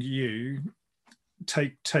 Watching you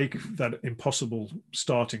take that impossible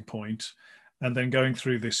starting point and then going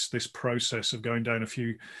through this process of going down a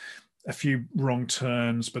few wrong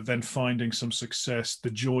turns, but then finding some success, the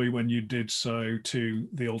joy when you did so to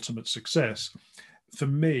the ultimate success. For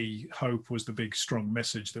me, hope was the big, strong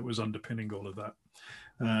message that was underpinning all of that,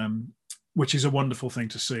 which is a wonderful thing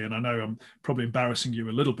to see. And I know I'm probably embarrassing you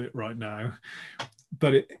a little bit right now,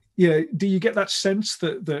 but do you get that sense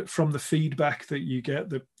that from the feedback that you get,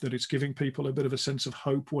 that it's giving people a bit of a sense of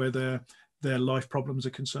hope where their life problems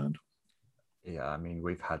are concerned? Yeah, I mean,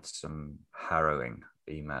 we've had some harrowing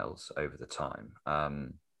emails over the time. I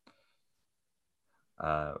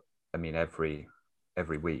mean, every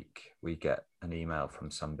week we get an email from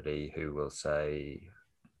somebody who will say,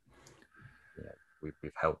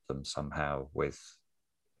 we've helped them somehow with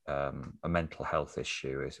a mental health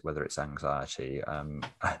issue, whether it's anxiety. I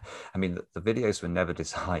mean, the videos were never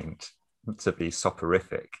designed to be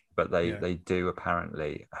soporific, but they do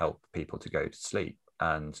apparently help people to go to sleep.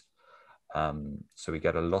 And so we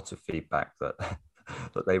get a lot of feedback that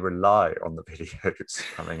that they rely on the videos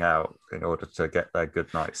coming out in order to get their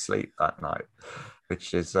good night's sleep that night,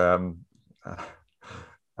 which is a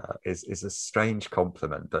strange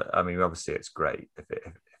compliment. But I mean, obviously it's great if it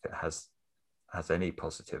has any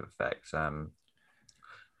positive effect.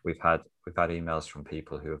 We've had emails from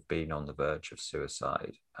people who have been on the verge of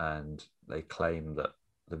suicide, and they claim that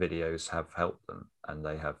the videos have helped them and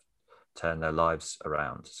they have turned their lives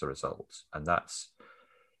around as a result. And that's,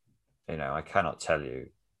 I cannot tell you,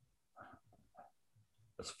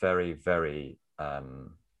 it's very, very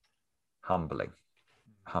humbling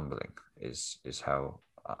is how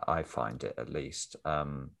I find it, at least.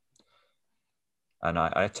 And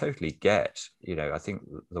I totally get, I think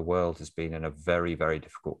the world has been in a very, very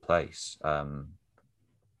difficult place.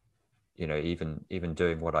 Even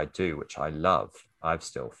doing what I do, which I love, I've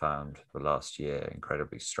still found the last year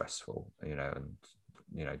incredibly stressful, and,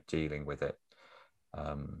 dealing with it,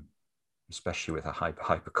 especially with a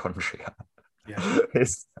hypochondria,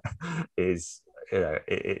 is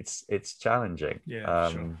it's challenging.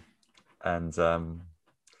 Sure. And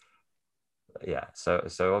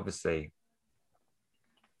so obviously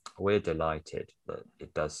we're delighted that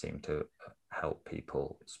it does seem to help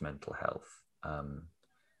people's mental health,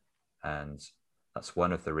 and that's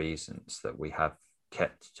one of the reasons that we have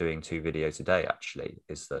kept doing 2 videos a day, actually,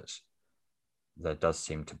 is that there does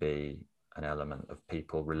seem to be an element of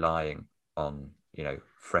people relying on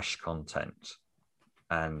fresh content.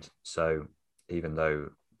 And so even though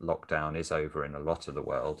lockdown is over in a lot of the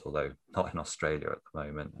world, although not in Australia at the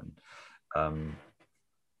moment, and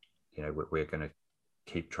we're going to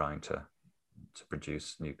keep trying to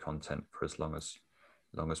produce new content for as long as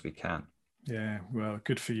we can. Yeah, well,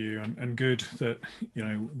 good for you, and good that, you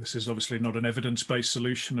know, this is obviously not an evidence-based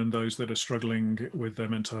solution, and those that are struggling with their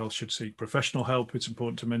mental health should seek professional help. It's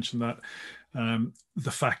important to mention that.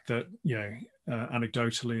 The fact that, you know,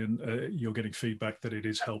 anecdotally, and you're getting feedback that it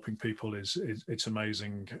is helping people is it's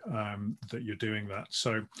amazing that you're doing that.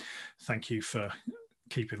 So, thank you for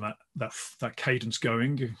keeping that cadence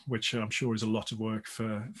going, which I'm sure is a lot of work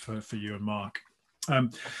for you and Mark.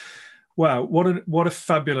 Wow, what a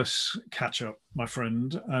fabulous catch up, my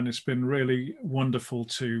friend, and it's been really wonderful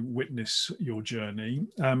to witness your journey.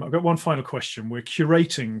 I've got one final question. We're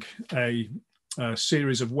curating a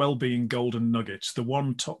series of well-being golden nuggets, the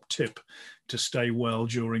one top tip to stay well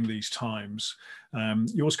during these times.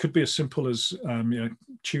 Yours could be as simple as you know,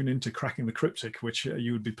 tune into Cracking the Cryptic, which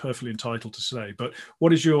you would be perfectly entitled to say. But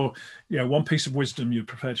what is your, you know, one piece of wisdom you're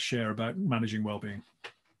prepared to share about managing well-being?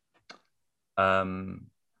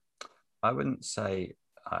 I wouldn't say,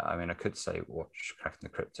 I mean, I could say watch Cracking the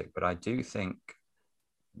Cryptic, but I do think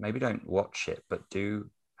maybe don't watch it, but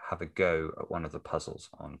do have a go at one of the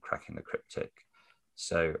puzzles on Cracking the Cryptic.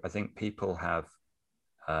 So I think people have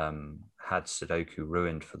had Sudoku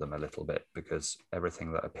ruined for them a little bit, because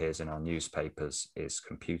everything that appears in our newspapers is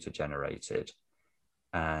computer generated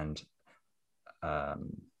and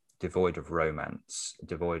devoid of romance,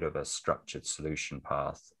 devoid of a structured solution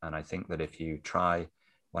path. And I think that if you try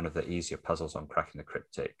one of the easier puzzles on Cracking the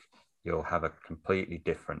Cryptic, you'll have a completely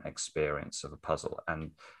different experience of a puzzle.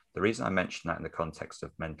 And the reason I mention that in the context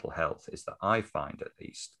of mental health is that I find, at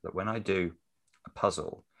least, that when I do a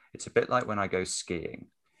puzzle, it's a bit like when I go skiing.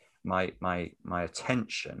 My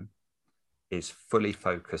attention is fully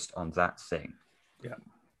focused on that thing.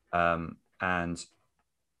 Yeah. And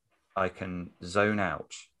I can zone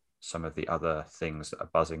out some of the other things that are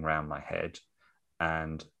buzzing around my head.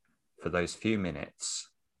 And for those few minutes,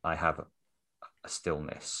 I have a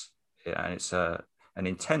stillness, and it's an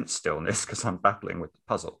intense stillness because I'm battling with the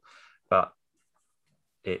puzzle, but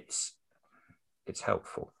it's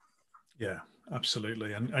helpful. Yeah,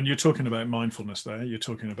 absolutely. And you're talking about mindfulness there. You're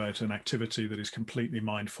talking about an activity that is completely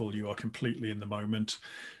mindful. You are completely in the moment,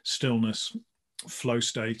 stillness, flow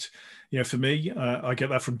state. You know, for me, I get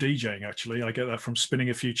that from DJing. Actually, I get that from spinning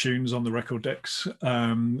a few tunes on the record decks,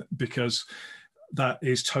 because that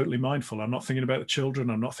is totally mindful. I'm not thinking about the children.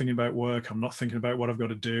 I'm not thinking about work. I'm not thinking about what I've got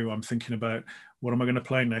to do. I'm thinking about, what am I going to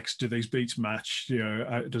play next? Do these beats match? You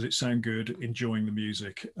know, does it sound good? Enjoying the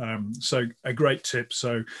music. So a great tip.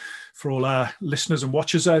 So for all our listeners and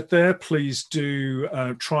watchers out there, please do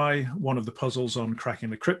try one of the puzzles on Cracking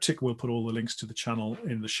the Cryptic. We'll put all the links to the channel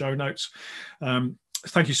in the show notes.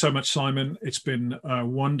 Thank you so much, Simon. It's been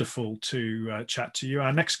wonderful to chat to you.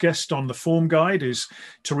 Our next guest on the Form Guide is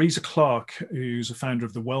Teresa Clark, who's a founder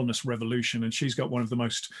of the Wellness Revolution, and she's got one of the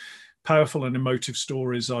most powerful and emotive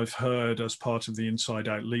stories I've heard as part of the Inside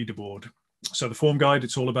Out Leaderboard. So the Form Guide,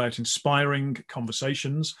 it's all about inspiring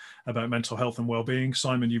conversations about mental health and well-being.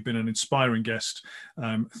 Simon, you've been an inspiring guest.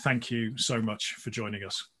 Thank you so much for joining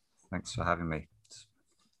us. Thanks for having me. It's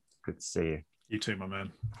good to see you. You too, my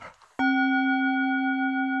man.